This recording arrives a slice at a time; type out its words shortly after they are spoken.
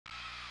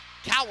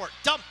Cowart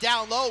dumped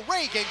down low.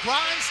 Reagan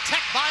grinds,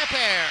 tech by a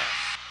pair.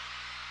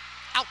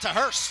 Out to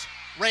Hurst.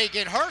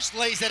 Reagan Hurst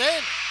lays it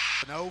in.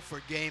 0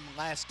 for game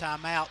last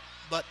time out,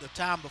 but the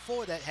time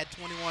before that had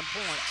 21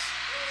 points.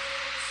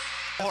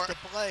 To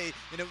play,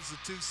 and it was the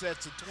 2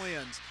 sets of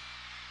twins.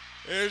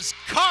 There's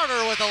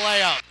Carter with a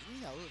layup.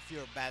 You know, if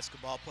you're a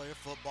basketball player,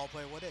 football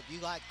player, whatever, you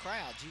like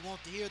crowds. You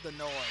want to hear the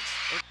noise.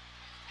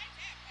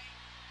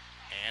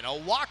 And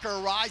a Walker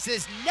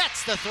rises,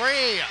 nets the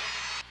 3.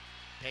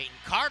 Peyton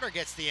Carter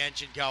gets the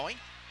engine going.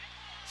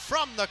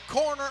 From the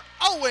corner,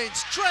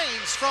 Owens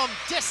drains from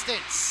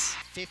distance.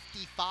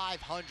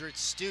 5,500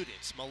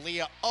 students.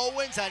 Malia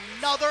Owens,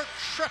 another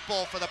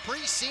triple for the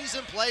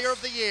preseason player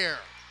of the year.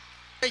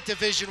 Great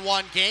Division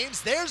I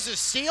games. There's a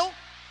steal,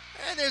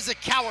 and there's a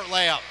Cowart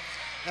layup.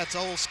 That's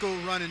old school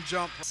run and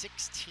jump.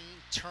 16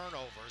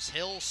 turnovers.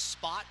 Hill's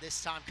spot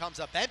this time comes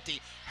up empty.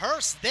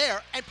 Hurst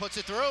there and puts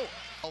it through.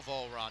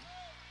 Elbow run.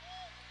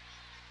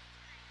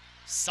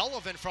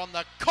 Sullivan from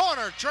the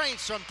corner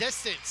drains from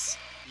distance.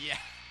 Yeah.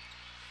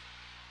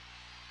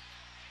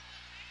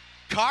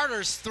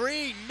 Carter's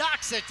 3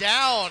 knocks it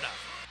down.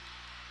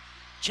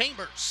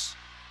 Chambers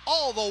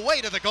all the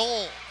way to the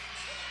goal.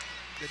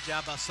 Good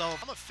job by Sullivan.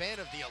 I'm a fan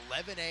of the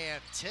 11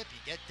 a.m. tip.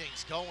 You get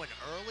things going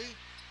early,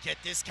 get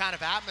this kind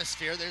of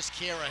atmosphere. There's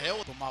Kiera Hill.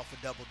 Put them off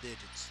for double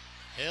digits.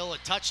 Hill a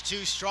touch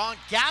too strong,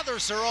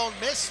 gathers her own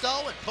miss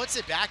though and puts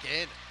it back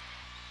in.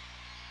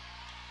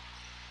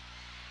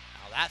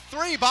 Now that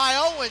 3 by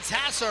Owens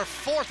has her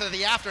 4th of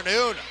the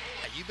afternoon.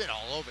 You've been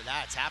all over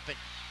that. It's happened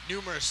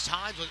numerous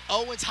times with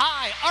Owens.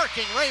 High,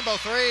 arcing rainbow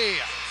 3.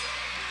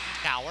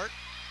 Cowart.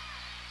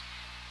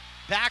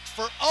 Back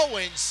for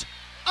Owens.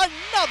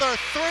 Another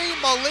 3,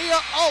 Malia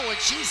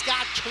Owens. She's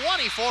got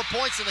 24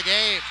 points in the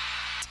game.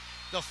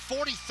 The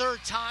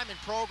 43rd time in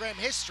program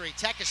history,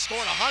 Tech has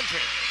scored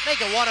 100. Make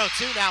it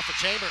 102 now for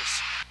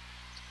Chambers.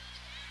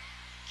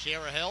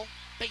 Kiera Hill,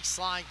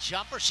 baseline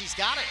jumper, she's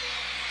got it.